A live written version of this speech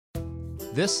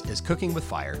This is Cooking with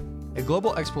Fire, a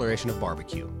global exploration of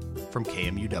barbecue from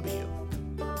KMUW.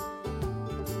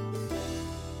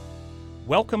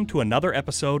 Welcome to another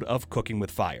episode of Cooking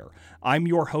with Fire. I'm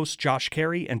your host, Josh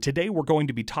Carey, and today we're going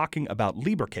to be talking about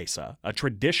Leberkäse, a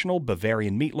traditional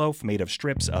Bavarian meatloaf made of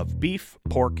strips of beef,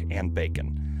 pork, and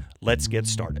bacon. Let's get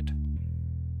started.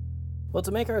 Well,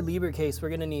 to make our Leberkäse, we're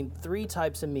going to need 3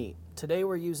 types of meat. Today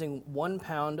we're using 1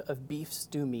 pound of beef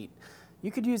stew meat. You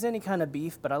could use any kind of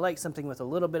beef, but I like something with a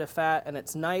little bit of fat, and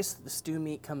it's nice the stew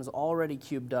meat comes already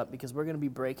cubed up because we're going to be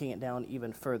breaking it down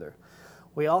even further.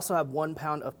 We also have 1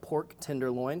 pound of pork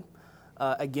tenderloin.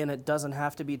 Again, it doesn't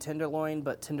have to be tenderloin,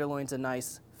 but tenderloin's a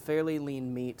nice, fairly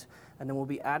lean meat. And then we'll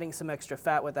be adding some extra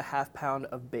fat with a 1/2 pound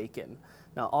of bacon.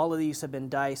 Now, all of these have been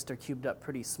diced or cubed up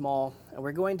pretty small, and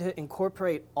we're going to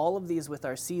incorporate all of these with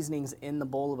our seasonings in the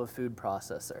bowl of a food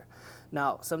processor.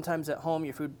 Now, sometimes at home,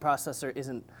 your food processor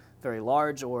isn't very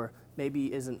large or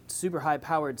maybe isn't super high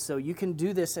powered, so you can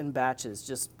do this in batches.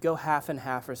 Just go half and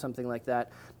half or something like that.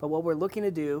 But what we're looking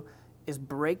to do is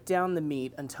break down the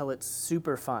meat until it's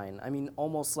super fine. I mean,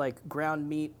 almost like ground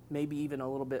meat, maybe even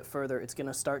a little bit further. It's going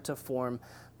to start to form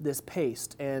this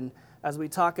paste. And as we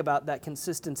talk about, that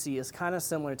consistency is kind of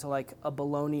similar to like a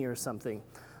bologna or something.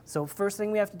 So first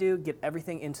thing we have to do, get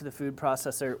everything into the food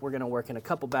processor. We're going to work in a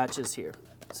couple batches here.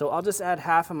 So I'll just add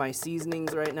half of my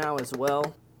seasonings right now as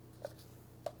well.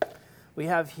 We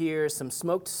have here some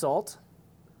smoked salt,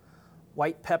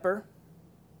 white pepper,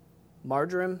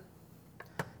 marjoram,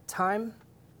 thyme,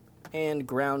 and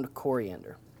ground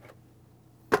coriander.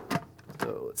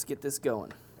 So let's get this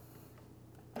going.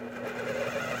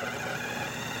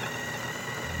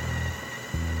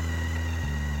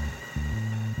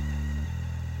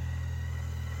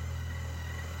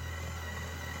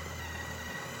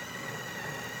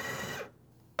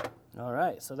 All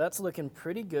right, so that's looking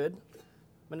pretty good.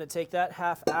 I'm going to take that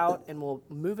half out and we'll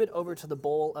move it over to the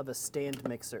bowl of a stand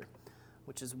mixer,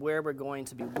 which is where we're going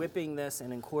to be whipping this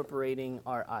and incorporating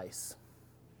our ice.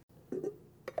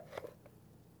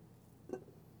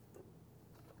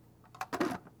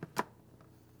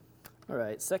 All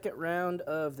right, second round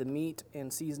of the meat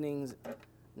and seasonings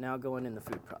now going in the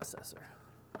food processor.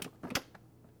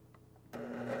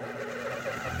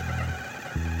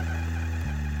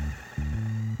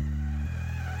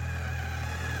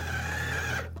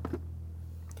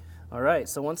 All right,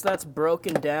 so once that's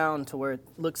broken down to where it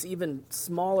looks even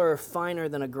smaller or finer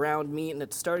than a ground meat and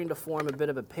it's starting to form a bit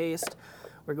of a paste,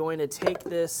 we're going to take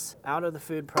this out of the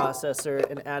food processor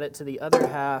and add it to the other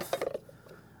half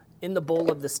in the bowl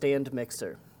of the stand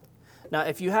mixer. Now,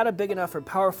 if you had a big enough or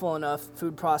powerful enough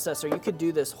food processor, you could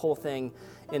do this whole thing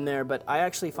in there, but I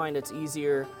actually find it's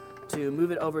easier to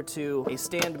move it over to a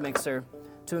stand mixer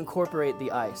to incorporate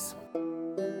the ice.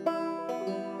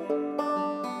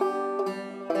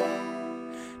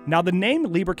 Now, the name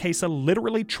Leberkäse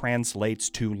literally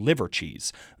translates to liver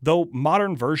cheese, though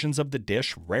modern versions of the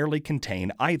dish rarely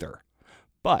contain either.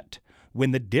 But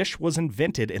when the dish was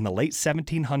invented in the late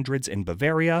 1700s in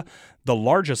Bavaria, the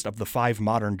largest of the 5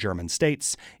 modern German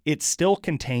states, it still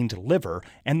contained liver,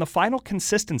 and the final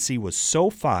consistency was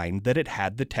so fine that it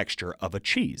had the texture of a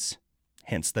cheese,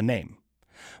 hence the name.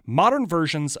 Modern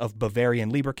versions of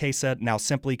Bavarian Leberkäse now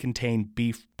simply contain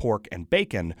beef, pork, and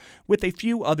bacon, with a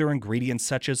few other ingredients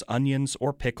such as onions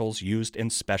or pickles used in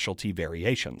specialty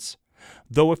variations.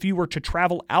 Though if you were to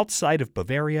travel outside of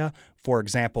Bavaria, for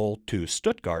example to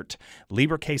Stuttgart,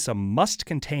 Leberkäse must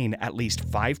contain at least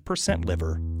 5%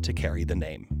 liver to carry the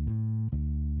name.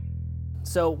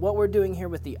 So what we're doing here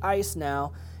with the ice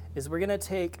now is we're going to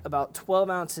take about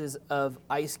 12 ounces of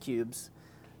ice cubes,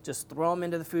 just throw them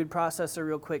into the food processor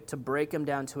real quick to break them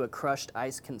down to a crushed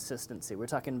ice consistency. We're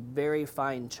talking very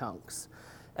fine chunks.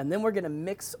 And then we're going to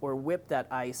mix or whip that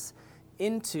ice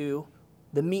into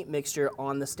the meat mixture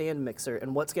on the stand mixer.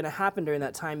 And what's going to happen during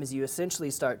that time is you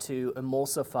essentially start to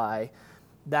emulsify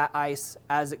that ice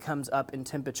as it comes up in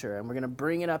temperature. And we're going to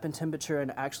bring it up in temperature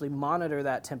and actually monitor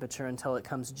that temperature until it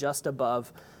comes just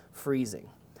above freezing.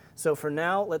 So for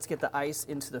now, let's get the ice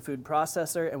into the food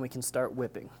processor and we can start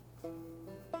whipping.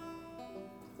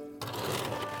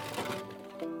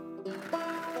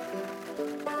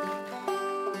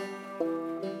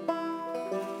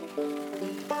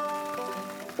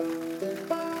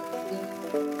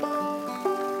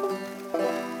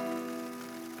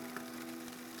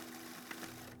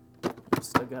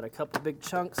 Still got a couple big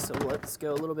chunks, so let's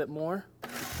go a little bit more.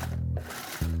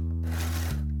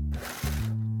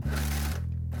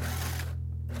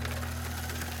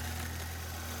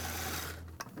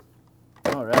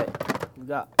 All right, we've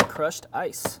got crushed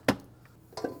ice.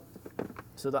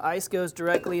 So the ice goes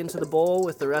directly into the bowl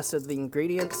with the rest of the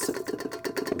ingredients.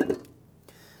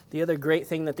 The other great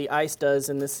thing that the ice does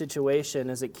in this situation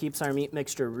is it keeps our meat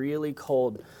mixture really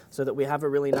cold so that we have a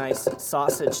really nice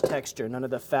sausage texture. None of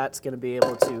the fat's going to be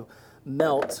able to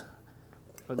melt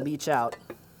or leach out.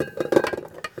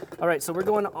 All right, so we're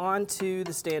going on to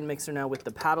the stand mixer now with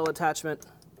the paddle attachment,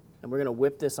 and we're going to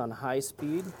whip this on high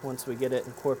speed once we get it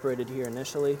incorporated here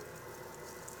initially.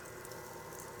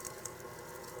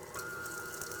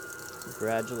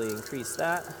 Gradually increase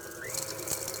that.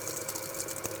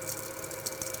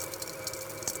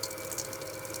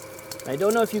 I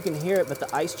don't know if you can hear it, but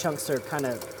the ice chunks are kind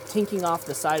of tinking off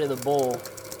the side of the bowl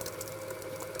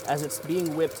as it's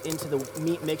being whipped into the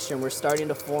meat mixture, and we're starting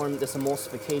to form this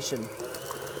emulsification.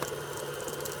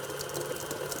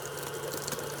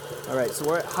 All right, so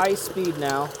we're at high speed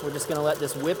now. We're just gonna let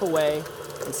this whip away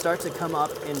and start to come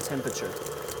up in temperature.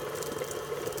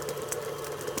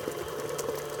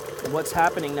 And what's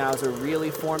happening now is we're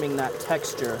really forming that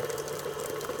texture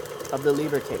of the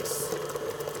Leberkäse.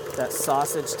 That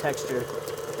sausage texture,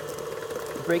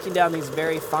 breaking down these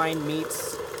very fine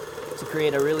meats to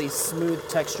create a really smooth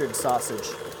textured sausage.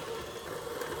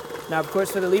 Now, of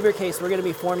course, for the Leberkäse, we're going to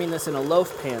be forming this in a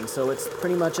loaf pan, so it's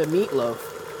pretty much a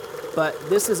meatloaf. But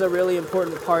this is a really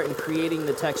important part in creating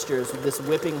the textures with this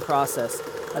whipping process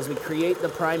as we create the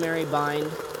primary bind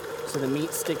so the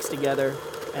meat sticks together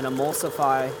and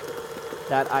emulsify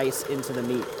that ice into the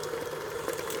meat.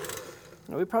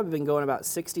 We've probably been going about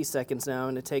 60 seconds now,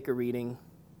 and to take a reading,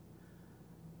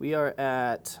 we are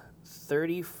at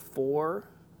 34,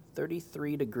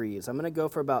 33 degrees. I'm going to go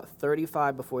for about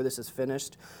 35 before this is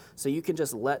finished, so you can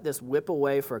just let this whip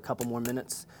away for a couple more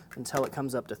minutes until it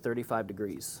comes up to 35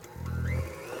 degrees.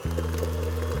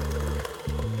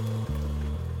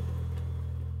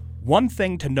 One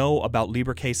thing to know about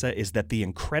Leberkäse is that the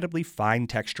incredibly fine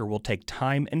texture will take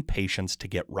time and patience to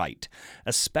get right,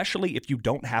 especially if you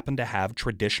don't happen to have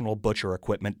traditional butcher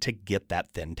equipment to get that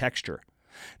thin texture.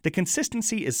 The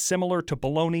consistency is similar to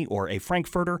bologna or a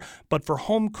frankfurter, but for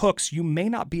home cooks, you may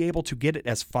not be able to get it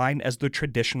as fine as the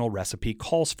traditional recipe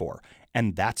calls for,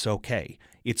 and that's okay.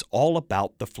 It's all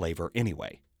about the flavor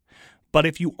anyway. But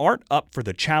if you aren't up for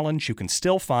the challenge, you can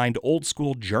still find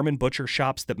old-school German butcher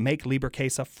shops that make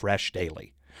Leberkäse fresh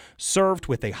daily. Served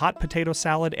with a hot potato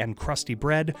salad and crusty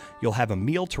bread, you'll have a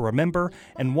meal to remember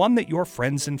and one that your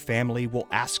friends and family will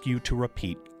ask you to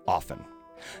repeat often.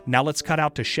 Now let's cut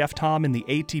out to Chef Tom in the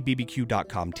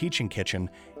atbbq.com teaching kitchen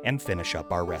and finish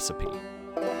up our recipe.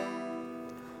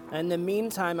 In the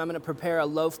meantime, I'm going to prepare a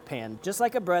loaf pan, just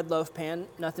like a bread loaf pan,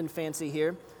 nothing fancy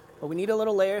here. But we need a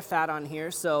little layer of fat on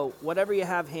here, so whatever you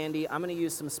have handy, I'm going to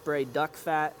use some spray duck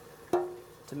fat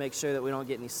to make sure that we don't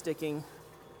get any sticking.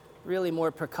 Really more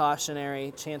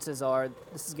precautionary. Chances are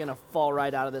this is going to fall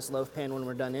right out of this loaf pan when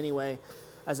we're done anyway,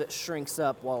 as it shrinks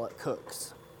up while it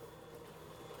cooks.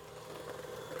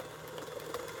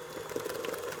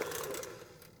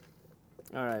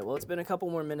 All right, well, it's been a couple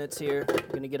more minutes here. I'm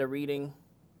going to get a reading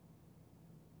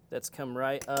that's come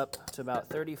right up to about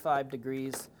 35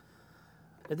 degrees.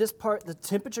 At this part, the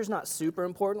temperature's not super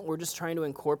important. We're just trying to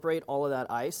incorporate all of that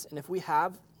ice. And if we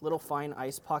have little fine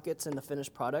ice pockets in the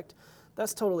finished product,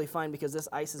 that's totally fine because this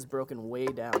ice is broken way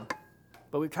down.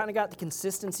 But we've kind of got the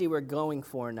consistency we're going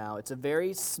for now. It's a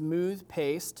very smooth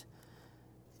paste.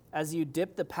 As you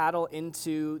dip the paddle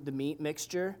into the meat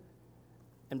mixture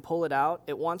and pull it out,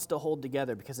 it wants to hold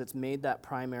together because it's made that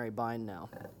primary bind now.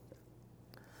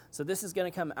 So this is going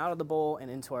to come out of the bowl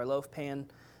and into our loaf pan.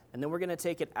 And then we're going to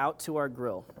take it out to our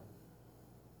grill.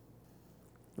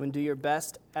 You want to do your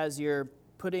best as you're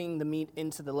putting the meat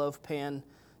into the loaf pan,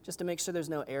 just to make sure there's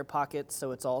no air pockets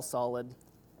so it's all solid.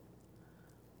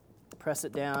 Press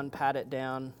it down, pat it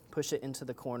down, push it into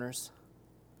the corners.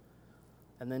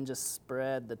 And then just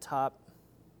spread the top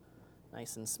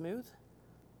nice and smooth.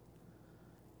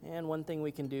 And one thing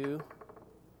we can do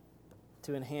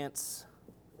to enhance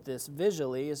this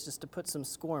visually is just to put some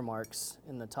score marks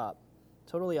in the top.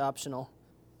 Totally optional,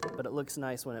 but it looks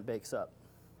nice when it bakes up.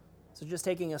 So just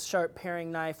taking a sharp paring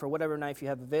knife or whatever knife you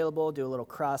have available, do a little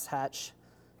cross hatch,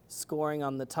 scoring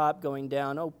on the top, going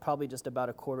down, probably just about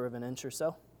 1/4 of an inch or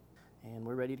so. And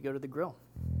we're ready to go to the grill.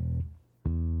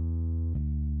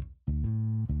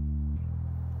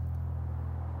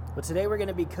 Well, today we're going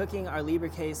to be cooking our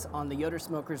Leberkäse on the Yoder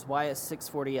Smokers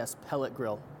YS640S pellet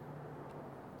grill.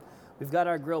 We've got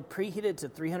our grill preheated to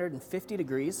 350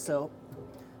 degrees, so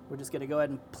we're just going to go ahead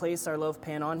and place our loaf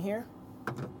pan on here,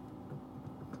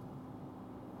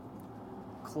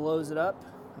 close it up,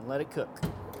 and let it cook.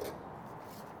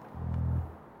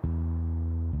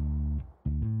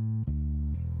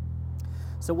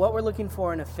 So what we're looking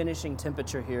for in a finishing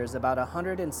temperature here is about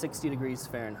 160 degrees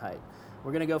Fahrenheit.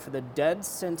 We're going to go for the dead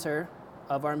center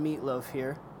of our meatloaf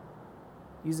here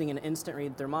using an instant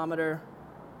read thermometer.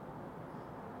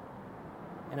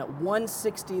 And at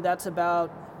 160, that's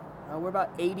about, we're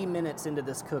about 80 minutes into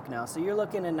this cook now. So you're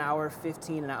looking an hour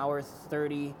 15, an hour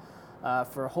 30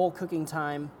 for whole cooking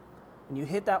time. When you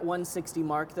hit that 160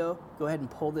 mark though, go ahead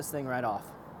and pull this thing right off.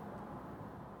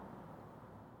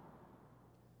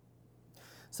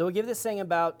 So we'll give this thing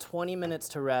about 20 minutes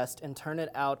to rest and turn it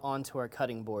out onto our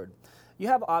cutting board. You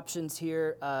have options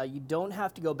here. You don't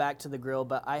have to go back to the grill,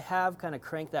 but I have kind of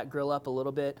cranked that grill up a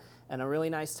little bit, and a really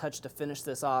nice touch to finish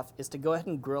this off is to go ahead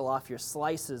and grill off your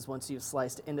slices once you've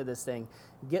sliced into this thing.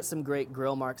 Get some great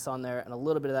grill marks on there and a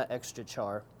little bit of that extra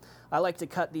char. I like to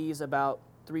cut these about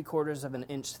 3/4 of an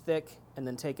inch thick and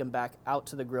then take them back out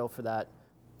to the grill for that.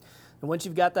 And once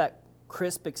you've got that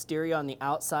crisp exterior on the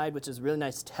outside, which is really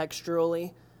nice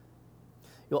texturally,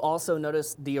 you'll also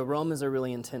notice the aromas are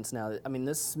really intense now. I mean,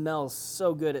 this smells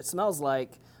so good. It smells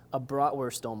like a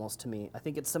bratwurst almost to me. I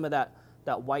think it's some of that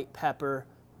white pepper,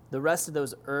 the rest of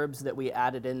those herbs that we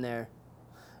added in there.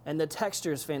 And the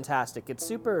texture is fantastic. It's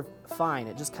super fine.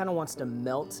 It just kind of wants to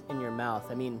melt in your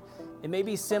mouth. I mean, it may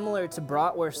be similar to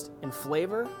bratwurst in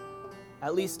flavor,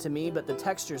 at least to me, but the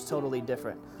texture is totally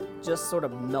different. Just sort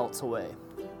of melts away.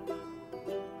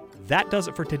 That does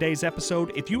it for today's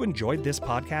episode. If you enjoyed this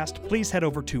podcast, please head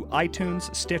over to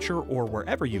iTunes, Stitcher, or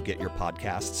wherever you get your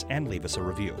podcasts and leave us a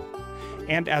review.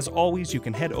 And as always, you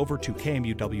can head over to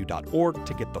kmuw.org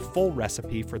to get the full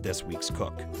recipe for this week's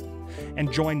cook.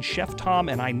 And join Chef Tom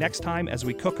and I next time as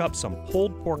we cook up some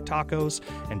pulled pork tacos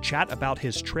and chat about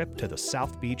his trip to the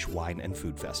South Beach Wine and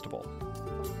Food Festival.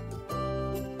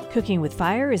 Cooking with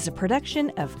Fire is a production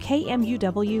of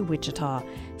KMUW Wichita.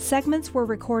 Segments were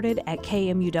recorded at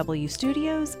KMUW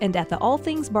Studios and at the All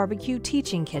Things Barbecue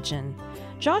Teaching Kitchen.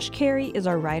 Josh Carey is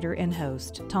our writer and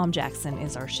host. Tom Jackson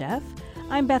is our chef.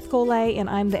 I'm Beth Golay, and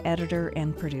I'm the editor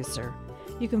and producer.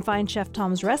 You can find Chef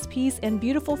Tom's recipes and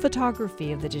beautiful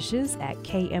photography of the dishes at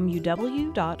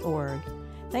kmuw.org.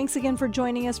 Thanks again for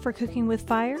joining us for Cooking with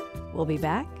Fire. We'll be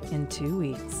back in 2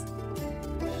 weeks.